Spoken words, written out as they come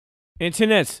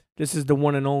Internets, this is the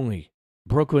one and only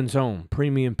Brooklyn's own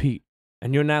Premium Pete,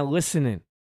 and you're now listening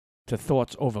to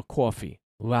Thoughts Over Coffee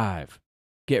live.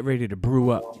 Get ready to brew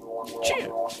up.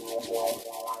 Cheers.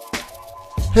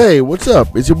 Hey, what's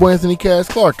up? It's your boy Anthony Cass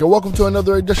Clark, and welcome to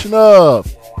another edition of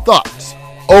Thoughts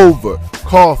Over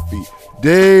Coffee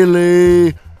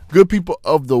Daily. Good people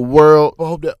of the world, I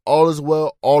hope that all is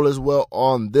well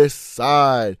on this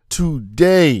side.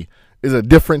 Today is a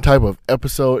different type of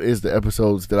episode. It's the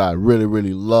episodes that I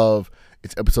really love.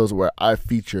 It's episodes where I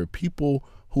feature people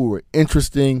who are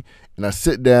interesting, and I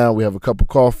sit down, we have a cup of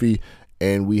coffee,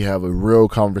 and we have a real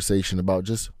conversation about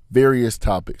just various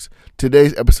topics.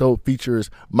 Today's episode features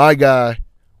my guy,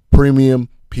 Premium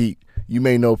Pete. You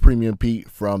may know Premium Pete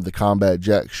from the Combat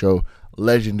Jack Show,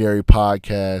 legendary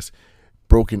podcast,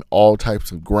 broken all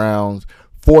types of grounds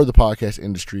for the podcast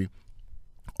industry.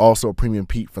 Also, Premium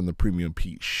Pete from the Premium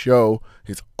Pete Show,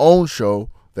 his own show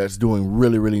that's doing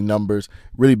really big numbers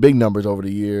over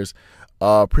the years.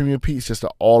 Premium Pete's just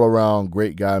an all-around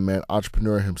great guy, man.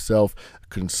 Entrepreneur himself,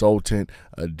 consultant,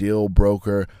 a deal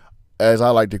broker. As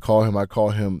I like to call him, I call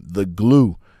him the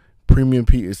glue. Premium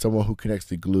Pete is someone who connects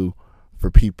the glue for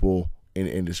people in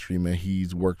the industry, man.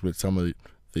 He's worked with some of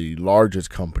the largest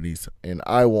companies, and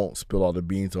I won't spill all the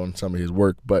beans on some of his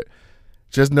work, but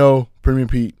just know Premium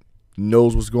Pete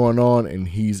knows what's going on, and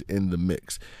he's in the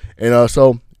mix. And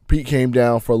so Pete came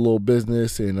down for a little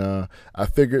business, and I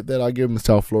figured that I'd give him a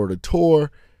South Florida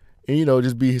tour, and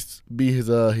just be his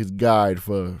guide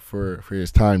for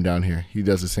his time down here. He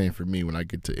does the same for me when I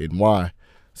get to NY,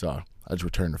 so I just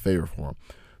return the favor for him.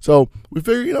 So we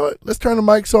figured, what, let's turn the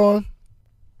mics on,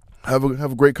 have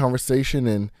a great conversation,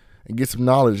 and get some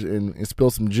knowledge and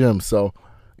spill some gems. So,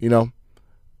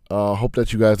 hope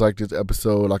that you guys like this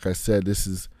episode. Like I said, this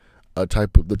is the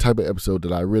type of episode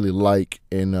that I really like,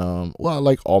 and I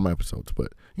like all my episodes,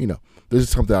 but this is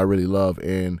something I really love,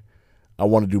 and I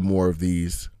want to do more of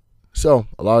these. So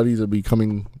a lot of these will be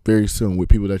coming very soon with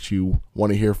people that you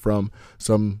want to hear from.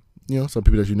 Some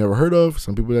people that you never heard of,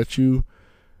 some people that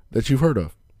you've heard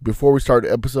of. Before we start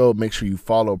the episode, make sure you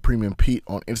follow Premium Pete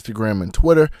on Instagram and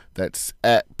Twitter. That's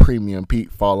at Premium Pete.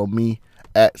 Follow me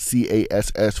at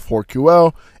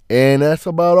CASS4QL. And that's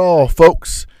about all,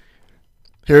 folks.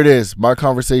 Here it is, my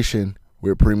conversation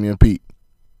with Premium Pete.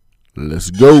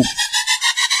 Let's go.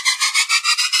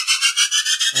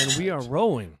 And we are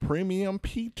rolling. Premium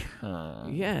Pete.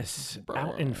 Yes,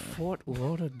 out in Fort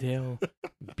Lauderdale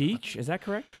Beach. Is that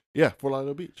correct? Yeah, Fort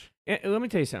Lauderdale Beach. Let me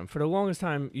tell you something. For the longest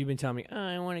time, you've been telling me,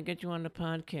 I want to get you on the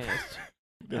podcast.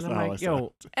 That's and I'm like,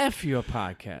 yo, F your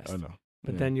podcast. I know.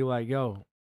 But then you're like, yo,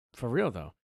 for real,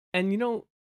 though. And,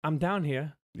 I'm down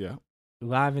here. Yeah.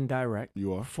 Live and direct.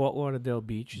 You are. Fort Lauderdale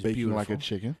Beach is baking beautiful. like a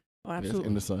chicken. Oh, absolutely. Yes,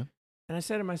 in the sun. And I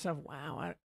said to myself,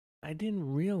 wow, I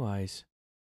didn't realize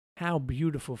how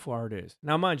beautiful Florida is.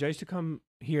 Now, mind you, I used to come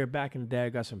here back in the day. I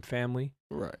got some family.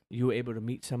 Right. You were able to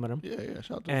meet some of them. Yeah.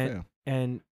 Shout out to the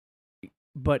fam.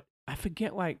 But I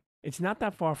forget, it's not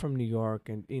that far from New York,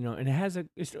 and and it has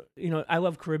I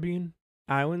love Caribbean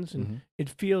islands, and it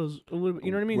feels a little,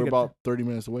 you know what I mean? We're about 30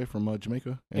 minutes away from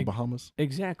Jamaica and Bahamas.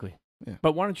 Exactly. Yeah.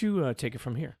 But why don't you take it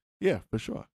from here? Yeah, for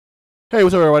sure. Hey,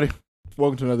 what's up, everybody?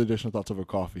 Welcome to another edition of Thoughts Over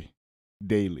Coffee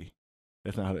Daily.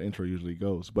 That's not how the intro usually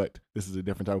goes, but this is a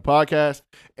different type of podcast,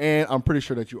 and I'm pretty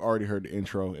sure that you already heard the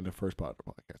intro in the first part of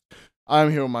the podcast.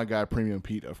 I'm here with my guy, Premium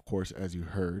Pete, of course, as you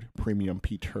heard. Premium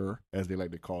Peter, as they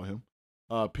like to call him.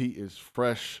 Pete is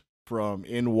fresh from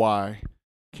NY,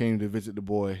 came to visit the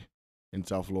boy in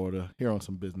South Florida, here on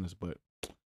some business, but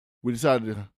we decided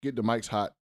to get the mics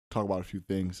hot, talk about a few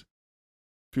things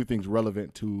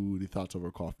relevant to the Thoughts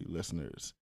Over Coffee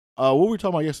listeners. What were we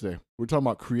talking about yesterday? We were talking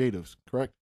about creatives,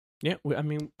 correct? Yeah,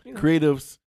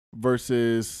 creatives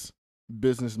versus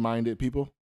business-minded people.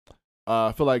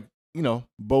 I feel like,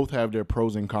 both have their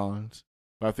pros and cons,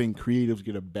 but I think creatives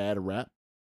get a bad rap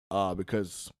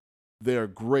because they're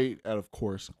great at, of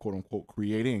course, quote-unquote,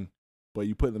 creating, but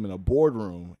you put them in a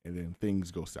boardroom and then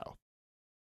things go south.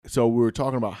 So we were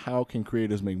talking about how can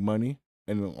creatives make money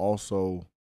and then also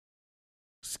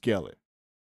scale it.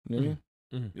 You know what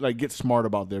I mean? Like, get smart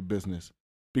about their business,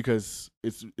 because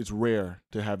it's rare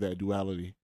to have that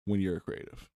duality when you're a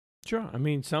creative. Sure. I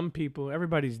mean, some people,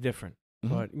 everybody's different,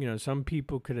 but some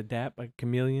people could adapt like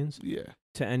chameleons. Yeah.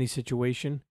 To any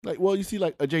situation. Like, well, you see,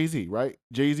 like a Jay-Z, right?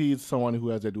 Jay-Z is someone who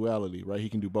has that duality, right? He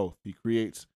can do both. He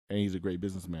creates and he's a great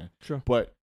businessman. Sure.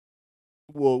 But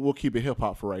we'll keep it hip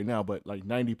hop for right now. But like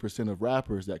 90% of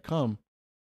rappers that come,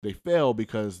 they fail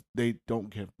because they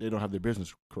don't have their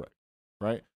business correct,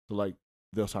 right? So like,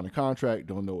 they'll sign a contract,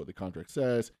 don't know what the contract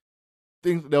says.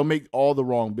 They'll make all the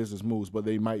wrong business moves, but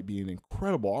they might be an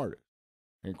incredible artist.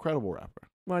 Incredible rapper.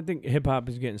 Well, I think hip hop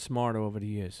is getting smarter over the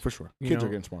years. For sure. You Kids know?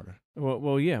 are getting smarter.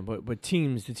 Well, yeah, but the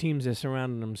teams that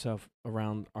surrounding themselves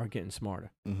around are getting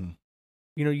smarter. Mm-hmm.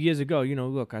 You know, years ago,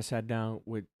 look, I sat down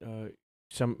with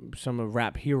some of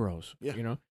rap heroes,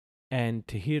 Yeah. and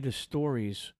to hear the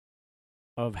stories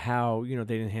of how, they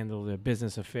didn't handle their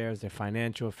business affairs, their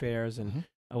financial affairs, and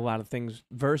a lot of things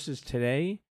versus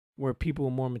today where people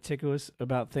are more meticulous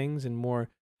about things and more,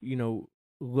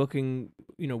 looking,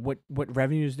 what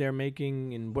revenues they're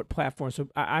making and what platforms. So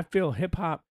I feel hip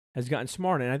hop has gotten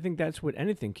smarter, and I think that's with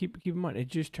anything. Keep in mind, it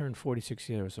just turned 46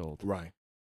 years old. Right.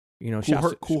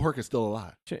 Cool Herc is still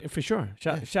alive. For sure.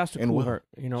 Shouts to And Cool Will. Herc.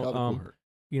 Shout out to Kool Herc.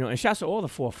 And shouts to all the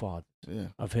forefathers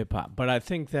of hip hop. But I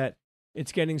think that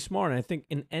it's getting smarter. I think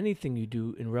in anything you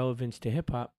do in relevance to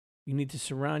hip hop, you need to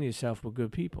surround yourself with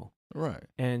good people. Right.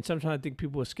 And sometimes I think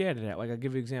people are scared of that. Like, I'll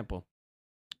give you an example.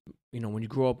 When you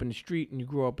grow up in the street and you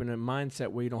grow up in a mindset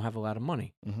where you don't have a lot of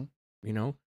money, and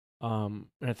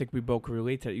I think we both can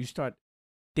relate to that. You start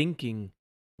thinking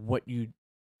what you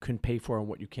can pay for and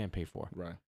what you can't pay for.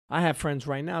 Right. I have friends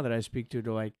right now that I speak to.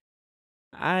 They're like,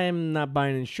 I'm not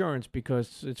buying insurance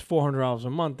because it's $400 a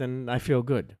month and I feel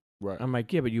good. Right. I'm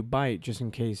like, yeah, but you buy it just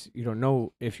in case you don't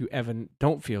know if you ever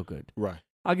don't feel good. Right.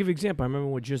 I'll give you an example. I remember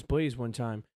with Just Blaze one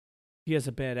time. He has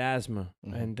a bad asthma,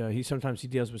 and he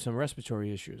deals with some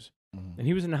respiratory issues. And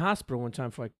he was in the hospital one time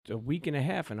for like a week and a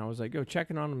half, and I was like, yo,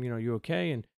 checking on him, you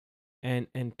okay?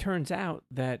 And turns out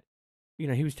that,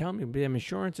 he was telling me, damn,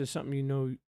 insurance is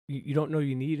something you don't know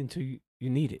you need until you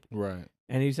need it. Right.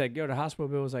 And he's like, yo, the hospital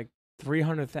bill was like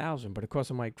 $300,000, but it cost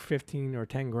him like 15 or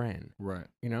 10 grand. Right.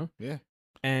 Yeah.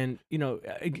 And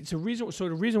it's a reason. So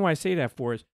the reason why I say that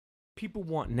for is people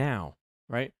want now,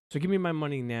 right? So give me my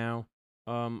money now.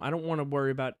 I don't want to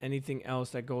worry about anything else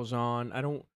that goes on. I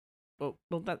don't. Well,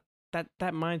 that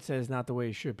mindset is not the way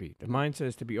it should be. The mindset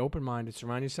is to be open-minded,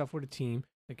 surround yourself with a team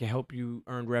that can help you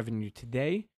earn revenue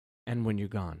today and when you're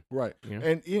gone. Right.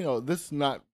 And this is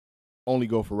not only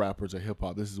go for rappers or hip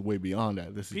hop. This is way beyond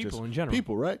that. This is people just in general.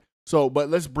 People, right? So, but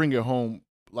let's bring it home,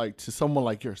 like to someone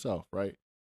like yourself, right?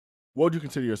 What would you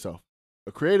consider yourself?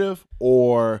 A creative,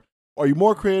 or are you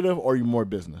more creative, or are you more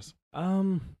business?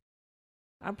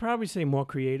 I'd probably say more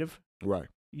creative. Right.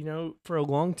 For a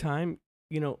long time,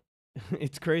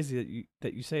 it's crazy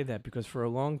that you say that, because for a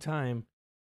long time,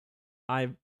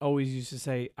 I've always used to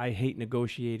say I hate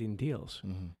negotiating deals.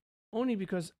 Only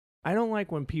because I don't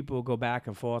like when people go back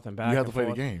and forth and back and forth. You have to play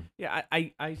the game. Yeah,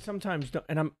 I sometimes don't.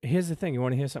 And here's the thing. You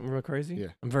want to hear something real crazy? Yeah.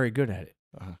 I'm very good at it.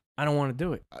 I don't want to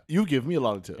do it. You give me a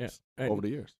lot of tips over the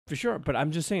years. For sure. But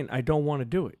I'm just saying I don't want to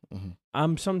do it.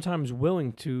 I'm sometimes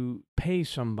willing to pay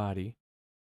somebody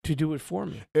to do it for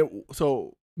me.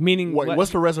 Meaning,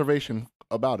 what's the reservation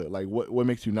about it? Like, what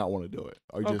makes you not want to do it?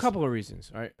 A couple of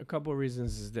reasons. All right, a couple of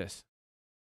reasons is this.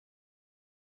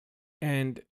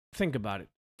 And think about it.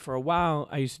 For a while,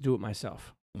 I used to do it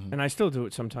myself, and I still do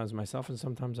it sometimes myself, and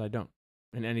sometimes I don't.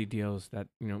 In any deals that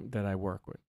that I work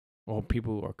with, or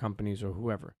people, or companies, or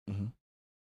whoever.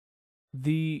 Let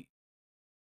me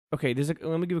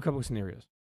give a couple of scenarios.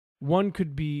 One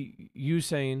could be you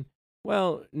saying,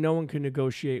 well, no one can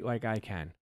negotiate like I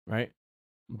can, right?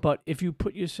 But if you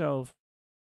put yourself,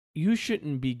 you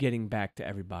shouldn't be getting back to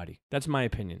everybody. That's my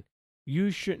opinion. You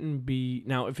shouldn't be,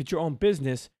 now, if it's your own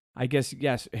business, I guess,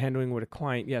 yes, handling with a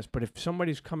client, yes. But if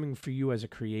somebody's coming for you as a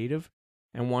creative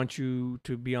and wants you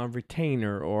to be on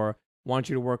retainer or wants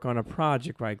you to work on a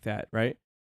project like that, right?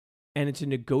 And it's a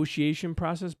negotiation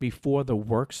process before the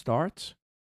work starts,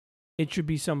 it should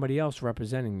be somebody else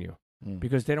representing you.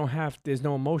 Because they don't have, there's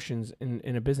no emotions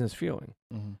in a business feeling.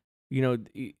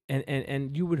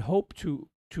 And you would hope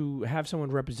to have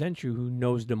someone represent you who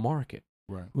knows the market,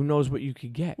 right? Who knows what you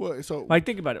could get. Well, so like,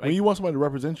 think about it. When you want somebody to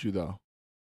represent you, though,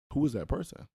 who is that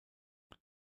person?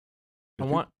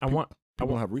 People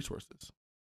don't have resources.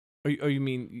 Or you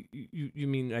mean you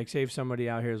mean like, say if somebody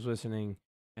out here is listening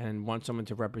and wants someone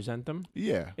to represent them?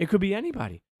 Yeah. It could be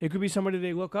anybody. It could be somebody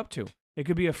they look up to. It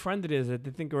could be a friend of theirs that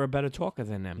they think are a better talker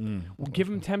than them. Well, give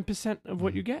him 10% of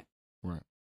what you get. Right.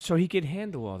 So he could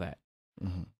handle all that.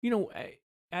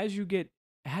 As you get,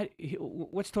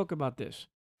 let's talk about this.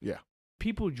 Yeah.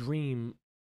 People dream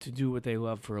to do what they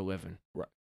love for a living. Right.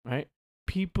 Right?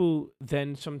 People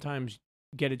then sometimes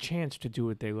get a chance to do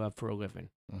what they love for a living.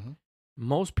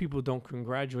 Most people don't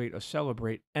congratulate or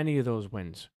celebrate any of those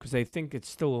wins because they think it's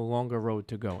still a longer road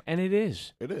to go. And it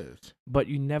is. It is. But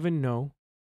you never know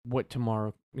what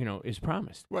tomorrow, is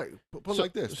promised. Right. Put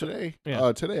like this. Today,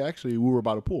 actually, we were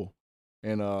by the pool.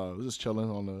 And I was just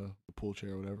chilling on the pool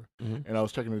chair or whatever. And I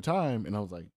was checking the time, and I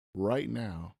was like, right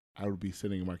now, I would be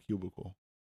sitting in my cubicle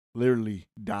literally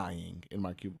dying in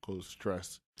my cubicle,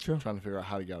 stress, Sure. trying to figure out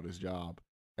how to get out of this job.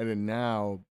 And then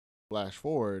now, flash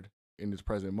forward in this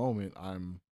present moment,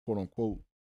 I'm quote unquote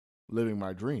living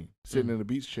my dream, sitting in a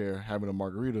beach chair, having a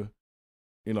margarita,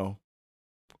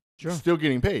 Sure. still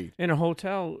getting paid In a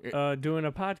hotel, doing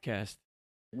a podcast.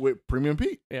 with Premium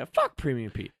Pete. Yeah, fuck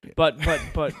Premium Pete. But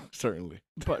Certainly.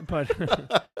 but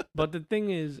but the thing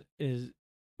is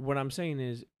what I'm saying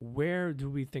is, where do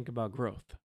we think about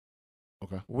growth?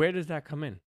 Okay. Where does that come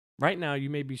in? Right now, you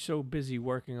may be so busy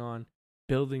working on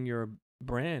building your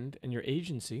brand and your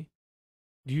agency.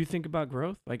 Do you think about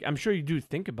growth? Like, I'm sure you do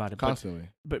think about it Constantly.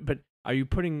 But are you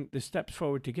putting the steps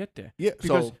forward to get there? Yeah.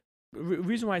 Because So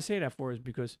reason why I say that for is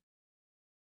because,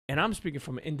 and I'm speaking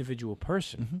from an individual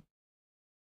person.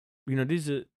 Mhm. These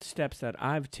are steps that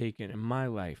I've taken in my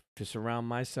life to surround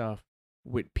myself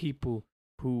with people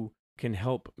who can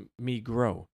help me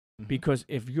grow. Mhm. Because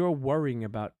if you're worrying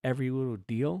about every little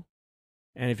deal,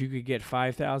 and if you could get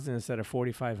 5,000 instead of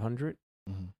 4,500,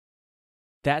 Mhm.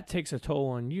 that takes a toll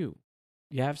on you.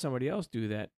 You have somebody else do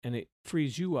that, and it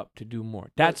frees you up to do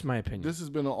more. That's my opinion. This has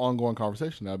been an ongoing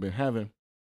conversation that I've been having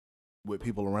with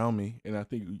people around me, and I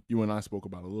think you and I spoke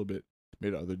about it a little bit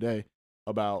maybe the other day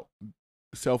about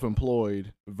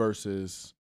self-employed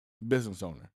versus business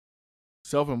owner.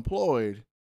 Self-employed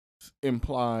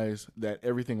implies that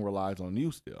everything relies on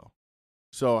you still.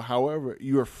 So, however,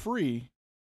 you're free,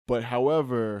 but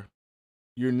however,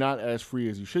 you're not as free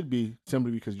as you should be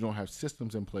simply because you don't have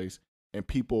systems in place and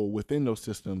people within those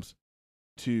systems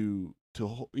to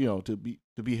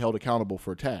be held accountable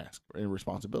for tasks and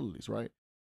responsibilities, right?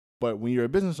 But when you're a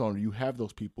business owner, you have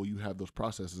those people, you have those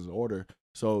processes in order.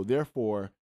 So therefore,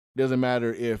 it doesn't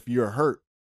matter if you're hurt,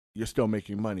 you're still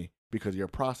making money because your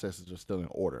processes are still in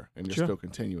order and you're Sure. still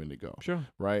continuing to go, Sure.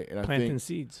 right? And Planting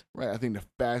seeds. right, I think the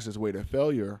fastest way to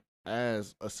failure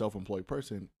as a self-employed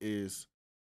person is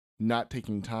not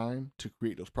taking time to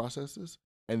create those processes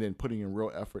and then putting in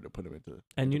real effort to put them into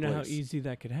And into you know place. how easy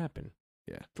that could happen.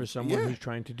 Yeah. For someone Yeah. who's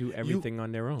trying to do everything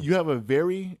on their own. You have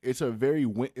it's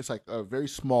like a very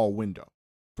small window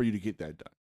for you to get that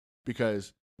done.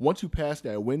 Because once you pass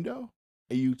that window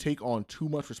and you take on too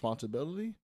much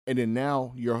responsibility, and then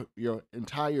now your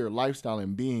entire lifestyle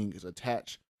and being is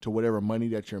attached to whatever money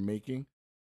that you're making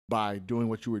by doing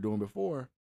what you were doing before,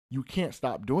 you can't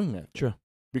stop doing that. Sure.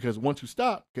 Because once you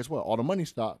stop, guess what? All the money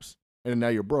stops, and then now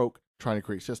you're broke trying to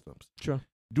create systems. Sure.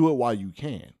 Do it while you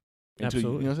can.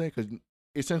 Absolutely. You know what I'm saying? Because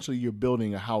essentially you're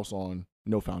building a house on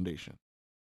no foundation.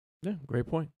 Yeah, great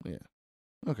point. Yeah.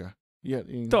 Okay. Yeah.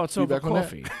 Thoughts over feedback on that?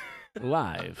 coffee.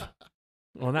 Live.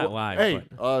 Well, not live. Hey,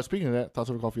 but speaking of that, Thoughts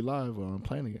Over Coffee Live, I'm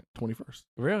planning it 21st.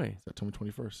 really? September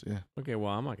 21st. Yeah. Okay,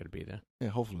 well, I'm not going to be there. Yeah,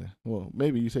 hopefully. Well,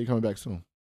 maybe you say you're coming back soon.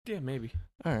 Yeah, maybe.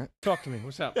 All right. Talk to me.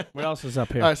 What's up? What else is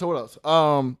up here? All right, so what else? Yeah,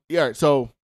 all right,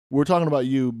 so we're talking about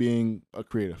you being a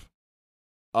creative.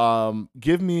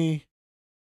 Give me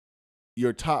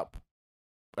your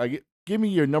give me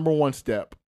your number one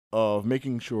step of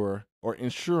making sure or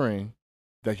ensuring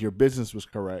that your business was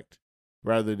correct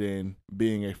rather than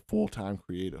being a full-time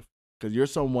creative. Because you're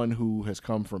someone who has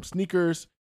come from sneakers.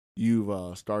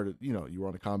 You've started, you were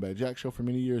on the Combat Jack show for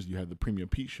many years. You had the Premium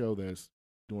Pete show that's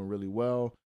doing really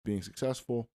well, being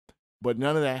successful. But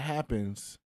none of that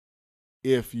happens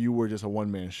if you were just a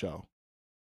one-man show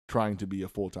trying to be a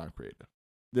full-time creative.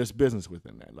 There's business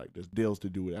within that. Like, there's deals to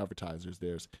do with advertisers.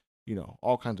 There's,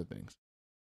 all kinds of things.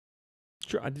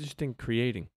 Sure. I just think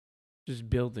creating, just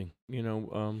building,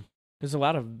 there's a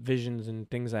lot of visions and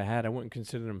things I had. I wouldn't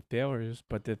consider them failures,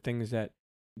 but they're things that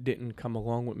didn't come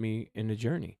along with me in the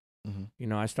journey.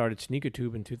 Mm-hmm. I started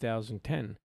SneakerTube in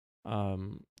 2010.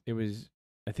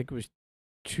 I think it was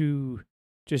too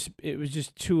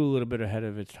a little bit ahead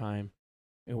of its time.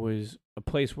 It was a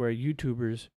place where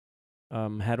YouTubers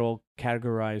had all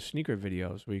categorized sneaker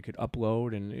videos where you could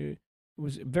upload, and it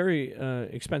was a very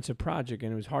expensive project,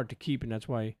 and it was hard to keep, and that's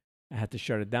why I had to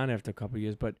shut it down after a couple of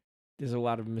years. But there's a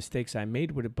lot of mistakes I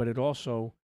made with it, but it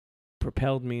also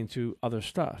propelled me into other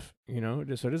stuff, So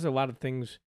there's a lot of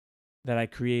things that I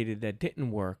created that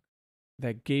didn't work,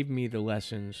 that gave me the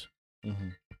lessons. Mm-hmm.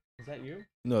 Is that you?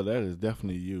 No, that is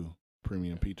definitely you,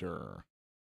 Premium Peter.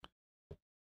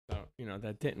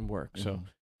 That didn't work. Mm-hmm. So,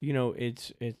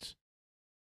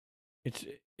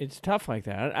 it's tough like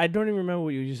that. I don't even remember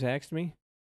what you just asked me.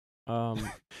 I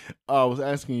was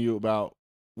asking you about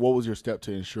what was your step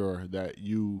to ensure that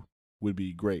you would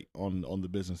be great on the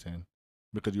business end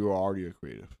because you were already a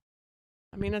creative.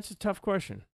 I mean, that's a tough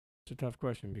question. It's a tough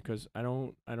question because I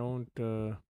don't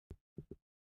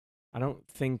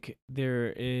think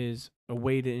there is a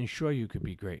way to ensure you could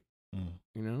be great.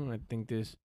 Mm. I think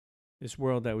there's this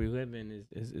world that we live in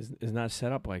is not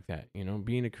set up like that. You know,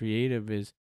 being a creative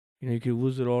is, you know, you could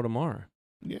lose it all tomorrow.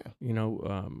 Yeah. You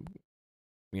know,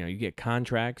 you get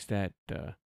contracts that,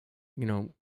 you know,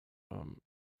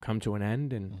 come to an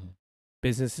end, and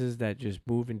businesses that just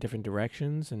move in different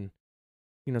directions. And,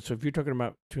 you know, so if you're talking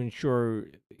about to insure,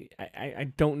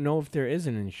 I don't know if there is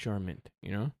an insurement,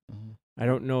 you know? I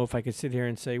don't know if I could sit here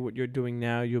and say what you're doing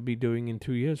now, you'll be doing in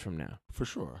 2 years from now. For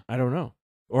sure. I don't know.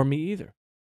 Or me either.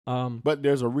 But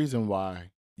there's a reason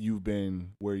why you've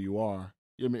been where you are.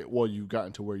 I mean, well, you've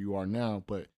gotten to where you are now,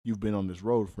 but you've been on this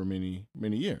road for many,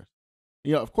 many years.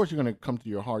 You know, of course, you're going to come to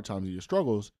your hard times and your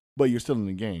struggles, but you're still in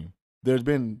the game. There's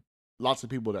been lots of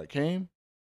people that came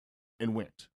and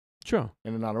went. Sure.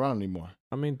 And they're not around anymore.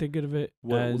 I mean, think of it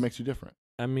what makes you different?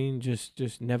 I mean,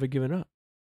 just never giving up.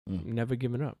 Never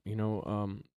giving up. You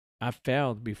know, I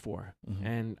failed before,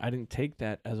 and I didn't take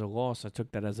that as a loss. I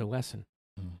took that as a lesson.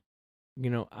 You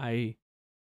know, I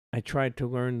tried to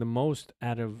learn the most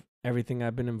out of everything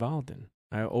I've been involved in.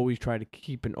 I always try to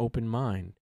keep an open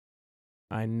mind.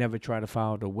 I never try to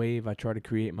follow the wave. I try to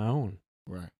create my own.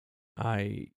 Right.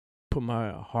 I put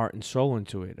my heart and soul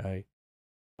into it.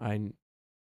 I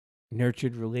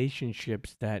nurtured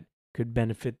relationships that could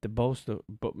benefit both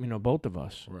of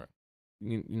us. Right.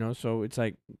 You know, so it's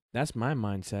like, that's my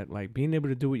mindset. Like, being able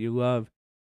to do what you love,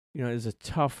 you know, is a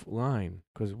tough line,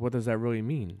 because what does that really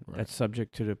mean? Right. That's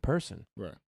subject to the person.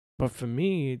 Right. But for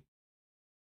me,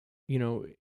 you know,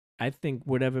 I think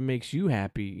whatever makes you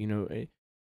happy, you know,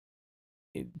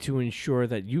 to ensure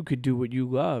that you could do what you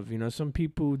love. You know, some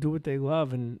people do what they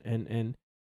love, and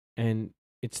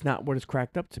it's not what it's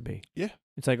cracked up to be. Yeah.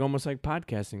 It's like almost like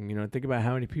podcasting. You know, think about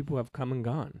how many people have come and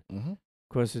gone.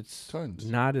 Because it's Tons.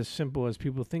 not as simple as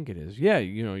people think it is. Yeah,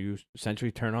 you know, you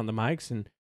essentially turn on the mics and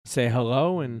say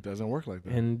hello, and it doesn't work like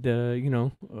that. And you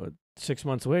know, 6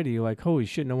 months later, you're like, holy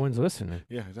shit, no one's listening.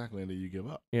 Yeah, exactly. And then you give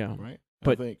up. Yeah, right.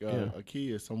 But I think a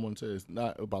key is someone says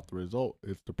not about the result;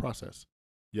 it's the process.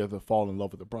 You have to fall in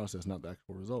love with the process, not the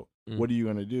actual result. What are you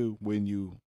going to do when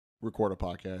you record a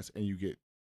podcast and you get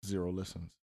 0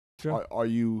 listens? Sure. Are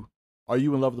you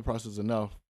in love with the process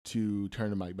enough to turn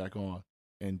the mic back on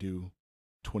and do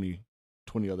 20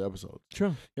 other episodes? Sure.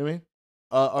 You know what I mean?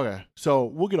 Okay, so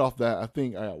we'll get off that. I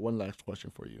think I got one last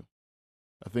question for you.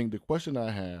 I think the question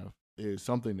I have is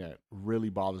something that really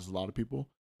bothers a lot of people,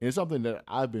 and it's something that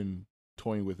I've been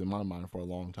toying with in my mind for a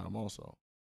long time also.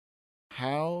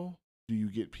 How do you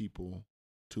get people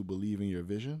to believe in your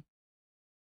vision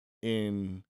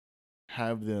and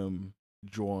have them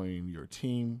join your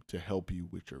team to help you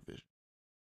with your vision?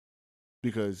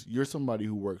 Because you're somebody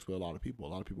who works with a lot of people. A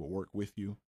lot of people work with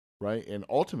you, right? And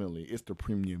ultimately, it's the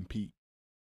Premium Pete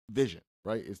vision,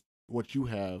 right? It's what you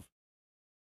have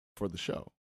for the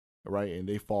show, right? And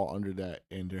they fall under that,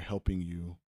 and they're helping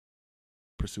you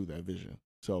pursue that vision.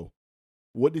 So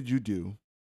what did you do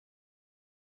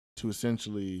to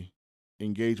essentially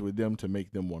engage with them to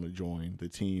make them want to join the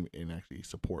team and actually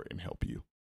support and help you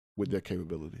with their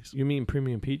capabilities? You mean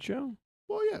Premium Pete Show?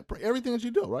 Well, yeah, everything that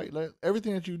you do, right? Like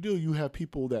everything that you do, you have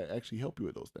people that actually help you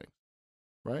with those things,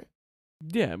 right?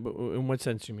 Yeah, but in what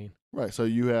sense you mean? Right. So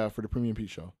you have, for the Premium Pete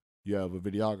Show, you have a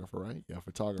videographer, right? You have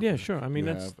a photographer. Yeah, sure. I mean,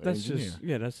 that's just,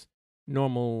 yeah, that's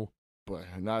normal. But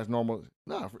not as normal.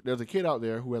 Nah, there's a kid out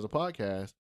there who has a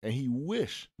podcast, and he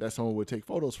wish that someone would take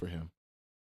photos for him.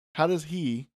 How does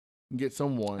he get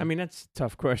someone? I mean, that's a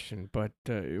tough question, but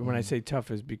when I say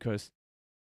tough is because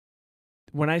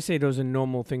when I say those are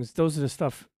normal things, those are the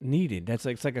stuff needed. That's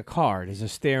like, it's like a car. There's a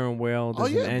steering wheel,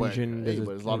 there's an engine. But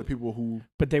there's a lot of people who...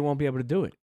 But they won't be able to do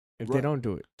it if they don't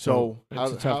do it. So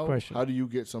that's a tough question. How do you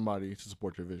get somebody to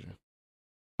support your vision?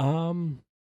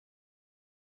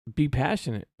 Be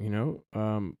passionate, you know.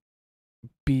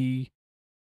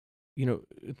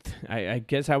 I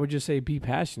guess I would just say be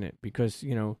passionate, because,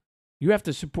 you know, you have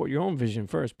to support your own vision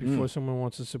first before someone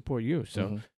wants to support you.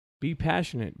 So be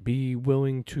passionate, be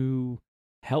willing to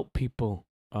help people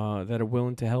that are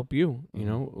willing to help you, you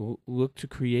know, look to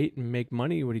create and make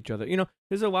money with each other. You know,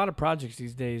 there's a lot of projects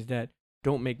these days that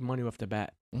don't make money off the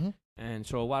bat. And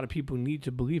so a lot of people need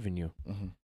to believe in you.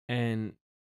 And,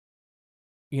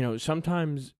 you know,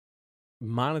 sometimes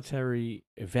monetary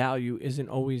value isn't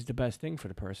always the best thing for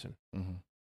the person.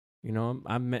 You know,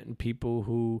 I've met people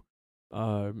who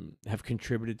have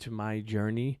contributed to my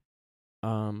journey,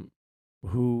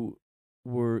 who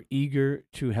were eager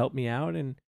to help me out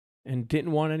and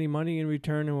didn't want any money in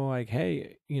return, and were like,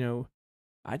 hey, you know,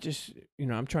 I just, you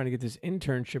know, I'm trying to get this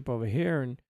internship over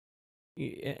here,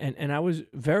 and I was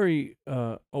very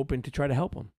open to try to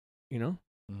help them, you know,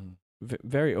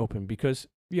 very open, because,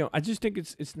 you know, I just think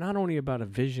it's not only about a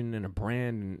vision and a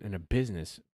brand and a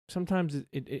business. sometimes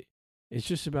it's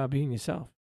just about being yourself.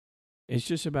 It's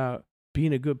just about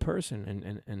being a good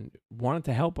person and wanting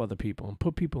to help other people and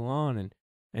put people on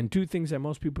and do things that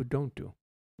most people don't do.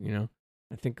 You know,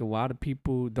 I think a lot of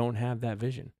people don't have that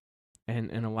vision,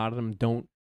 and a lot of them don't.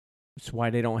 It's why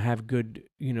they don't have good,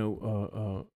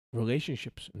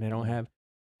 relationships, and they don't have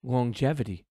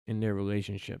longevity in their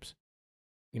relationships.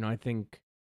 I think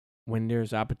when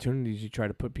there's opportunities, you try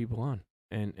to put people on,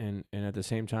 and at the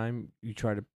same time, you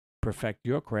try to perfect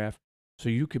your craft so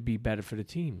you could be better for the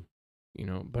team.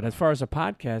 But as far as a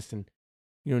podcast and,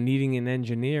 needing an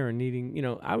engineer and needing,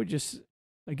 I would just,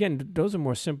 again, those are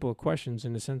more simple questions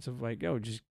in the sense of like,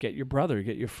 just get your brother,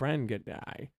 get your friend,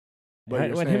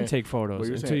 let him take photos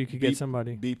until you could get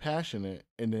somebody. Be passionate,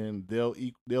 and then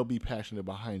they'll be passionate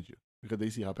behind you because they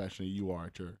see how passionate you are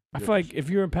at your. I feel like if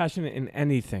you're passionate in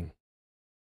anything,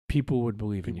 people would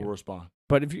believe in you. People respond.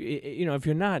 But if if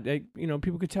you're not,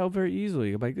 people could tell very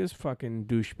easily. Like, this fucking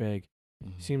douchebag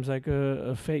seems like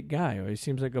a fake guy, or he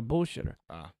seems like a bullshitter.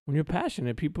 When you're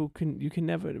passionate, you can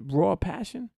never raw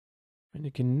passion, and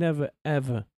you can never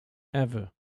ever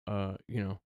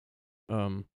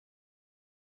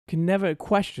can never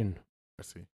question. I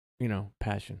see.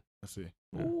 Passion. I see.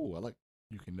 Yeah. Ooh, I like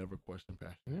you can never question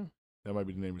passion. Yeah. That might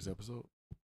be the name of this episode.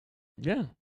 Yeah.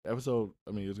 Episode.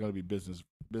 I mean, it's gonna be business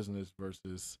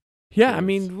versus. Yeah, I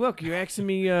mean, look, you're asking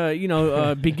me,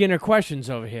 beginner questions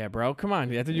over here, bro. Come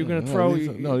on, I thought you were gonna throw a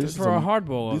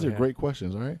hardball. These are great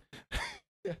questions, all right.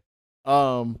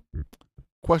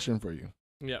 Question for you.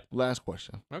 Yeah. Last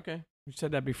question. Okay, you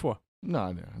said that before. No,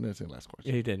 I didn't say last question.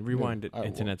 Yeah, you did. Rewind it,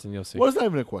 internets, and you'll see. Well, it's not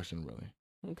even a question, really.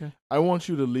 Okay. I want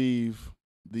you to leave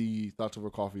the Thoughts Over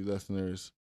Coffee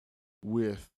listeners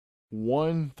with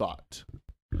one thought.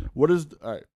 All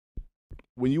right?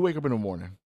 When you wake up in the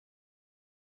morning,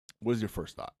 what is your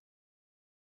first thought?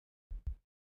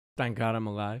 Thank God I'm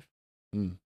alive.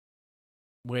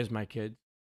 Where's my kids?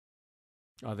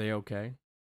 Are they okay?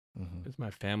 Is my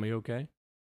family okay?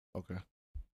 Okay.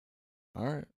 All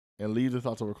right. And leave the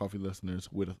Thoughts Over Coffee listeners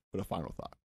with a final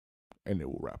thought. And it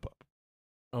will wrap up.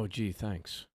 Oh, gee,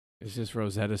 thanks. Is this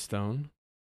Rosetta Stone?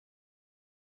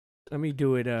 Let me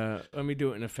do it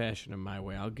in a fashion of my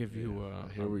way. I'll give you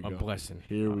a blessing.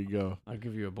 Here we go. I'll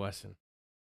give you a blessing.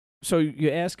 So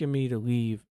you're asking me to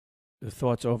leave the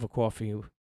Thoughts Over Coffee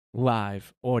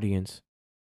live audience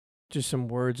just some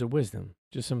words of wisdom,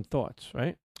 just some thoughts,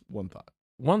 right? One thought.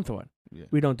 One thought. Yeah.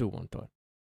 We don't do one thought.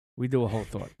 We do a whole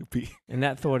thought. And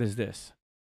that thought is this.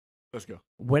 Let's go.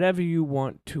 Whatever you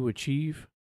want to achieve,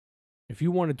 if you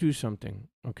want to do something,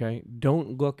 okay,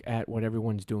 don't look at what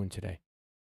everyone's doing today.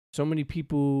 So many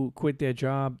people quit their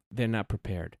job, they're not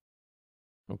prepared.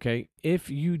 Okay? If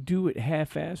you do it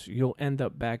half-ass, you'll end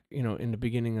up back, in the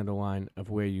beginning of the line of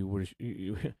where you would.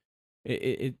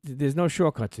 There's no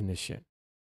shortcuts in this shit.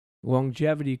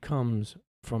 Longevity comes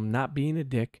from not being a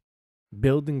dick,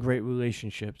 building great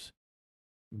relationships,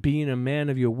 being a man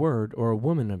of your word or a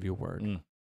woman of your word,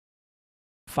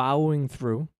 following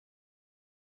through,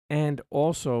 and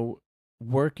also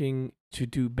working to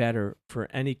do better for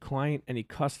any client, any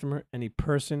customer, any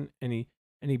person, any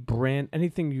brand,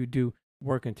 anything you do,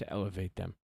 working to elevate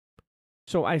them.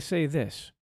 So I say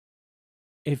this.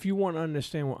 If you want to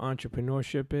understand what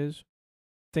entrepreneurship is,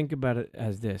 think about it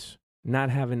as this: not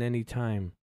having any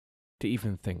time to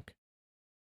even think.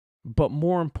 But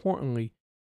more importantly,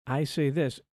 I say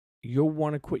this: you'll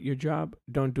want to quit your job,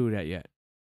 don't do that yet.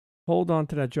 Hold on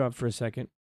to that job for a second,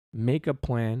 make a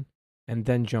plan, and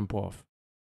then jump off.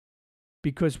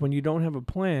 Because when you don't have a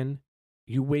plan,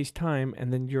 you waste time,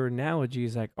 and then your analogy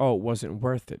is like, oh, it wasn't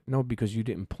worth it. No, because you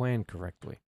didn't plan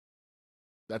correctly.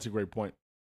 That's a great point.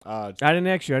 I didn't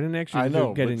ask you. I know,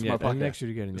 to get but in it's yet. my I didn't podcast. ask you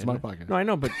to get in It's yet. my podcast. No, I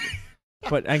know,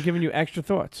 but I'm giving you extra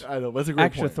thoughts. I know, that's a great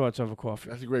extra point. thoughts over coffee.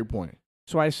 That's a great point.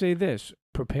 So I say this: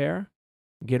 prepare,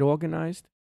 get organized,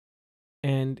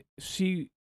 and see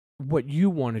what you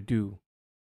want to do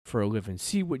for a living.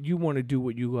 See what you want to do,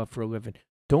 what you love for a living.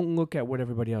 Don't look at what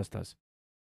everybody else does.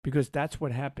 Because that's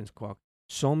what happens, Clark.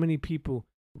 So many people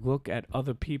look at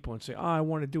other people and say, oh, I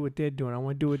want to do what they're doing. I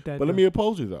want to do what they're doing. But let me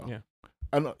oppose you, though. Yeah.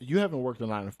 I know you haven't worked a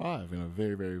 9 to 5 in a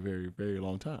very, very, very, very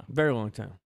long time. Very long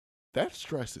time. That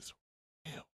stress is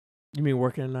real. You mean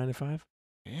working a 9 to 5?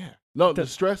 Yeah. No, the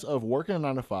stress of working a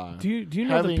 9 to 5. Do you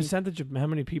know the percentage of how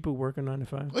many people work a 9 to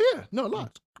 5? Yeah, no,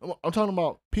 lots. I'm talking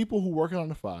about people who work a 9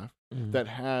 to 5 that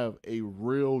have a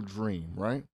real dream,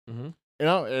 right? Mm-hmm. And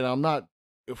I'm not.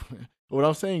 What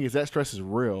I'm saying is that stress is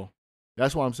real.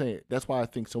 That's why I'm saying. That's why I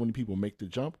think so many people make the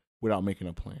jump without making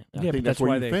a plan. I think that's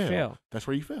why they fail. That's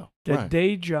where you fail. The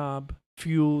day job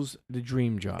fuels the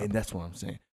dream job. And that's what I'm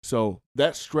saying. So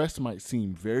that stress might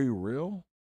seem very real,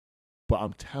 But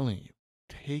I'm telling you,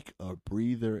 take a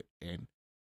breather and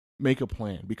make a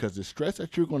plan, because the stress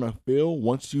that you're going to feel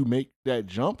once you make that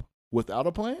jump without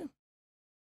a plan,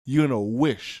 you're going to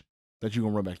wish that you're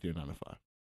going to run back to your 9 to 5.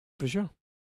 For sure.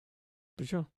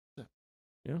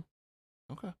 Yeah.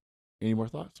 Okay. Any more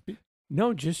thoughts, Pete?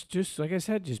 No, just like I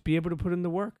said, just be able to put in the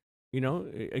work.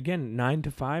 Again, 9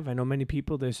 to 5. I know many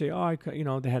people, they say,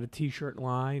 they had a T-shirt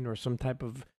line or some type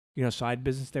of, side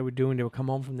business they were doing. They would come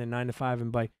home from their 9 to 5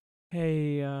 and be like,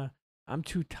 hey, I'm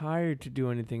too tired to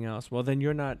do anything else. Well, then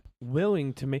you're not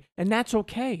willing to make, and that's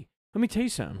okay. Let me tell you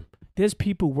something. There's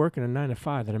people working a 9 to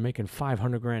 5 that are making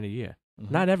 $500,000 a year.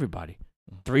 Mm-hmm. Not everybody.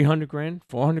 300 grand,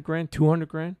 400 grand, 200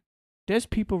 grand. There's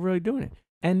people really doing it.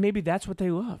 And maybe that's what they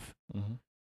love. Mm-hmm.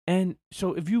 And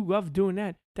so if you love doing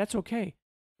that, that's okay.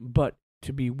 But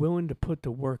to be willing to put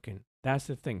the work in, that's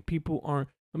the thing. People aren't,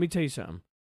 let me tell you something.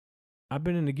 I've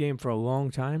been in the game for a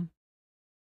long time.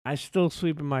 I still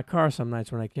sleep in my car some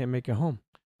nights when I can't make it home.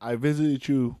 I visited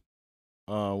you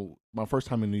my first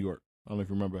time in New York. I don't know if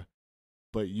you remember.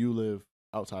 But you live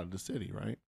outside of the city,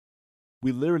 right?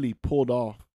 We literally pulled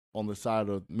off on the side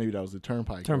of, maybe that was the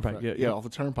turnpike. Yeah, off the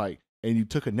turnpike. And you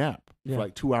took a nap for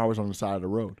like 2 hours on the side of the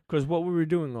road. Because what we were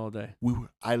doing all day?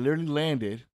 I literally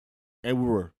landed, and we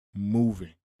were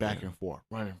moving back and forth,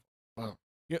 running.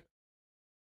 Yeah.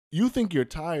 You think you're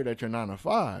tired at your 9 to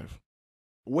 5.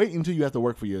 Wait until you have to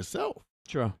work for yourself.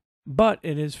 Sure. But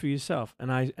it is for yourself.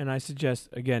 And I suggest,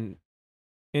 again,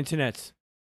 internets,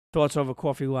 Thoughts Over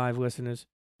Coffee Live listeners,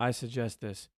 I suggest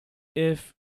this.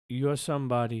 If you're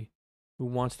somebody who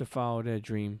wants to follow their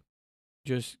dream,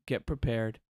 just get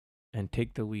prepared and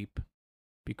take the leap.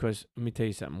 Because let me tell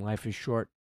you something, life is short,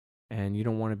 and you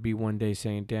don't want to be one day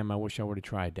saying, damn, I wish I would have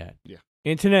tried that. Yeah.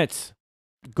 Internets,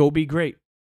 go be great.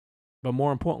 But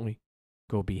more importantly,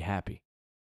 go be happy.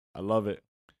 I love it.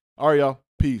 All right, y'all.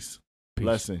 Peace.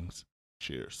 Blessings.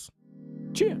 Cheers.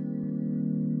 Cheers.